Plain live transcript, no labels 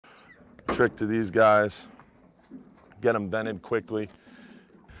trick to these guys, get them vented quickly.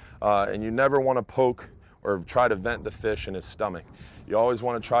 And you never want to poke or try to vent the fish in his stomach. You always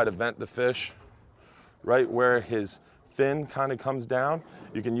want to try to vent the fish right where his fin kind of comes down.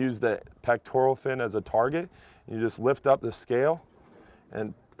 You can use the pectoral fin as a target. You just lift up the scale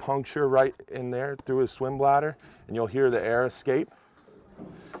and puncture right in there through his swim bladder, and you'll hear the air escape.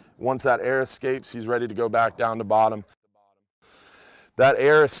 Once that air escapes, he's ready to go back down to bottom. That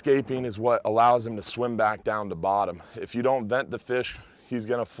air escaping is what allows him to swim back down to bottom. If you don't vent the fish, he's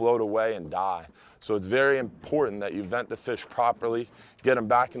gonna float away and die. So it's very important that you vent the fish properly, get him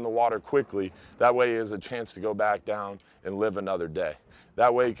back in the water quickly. That way he has a chance to go back down and live another day.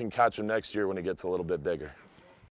 That way you can catch him next year when he gets a little bit bigger.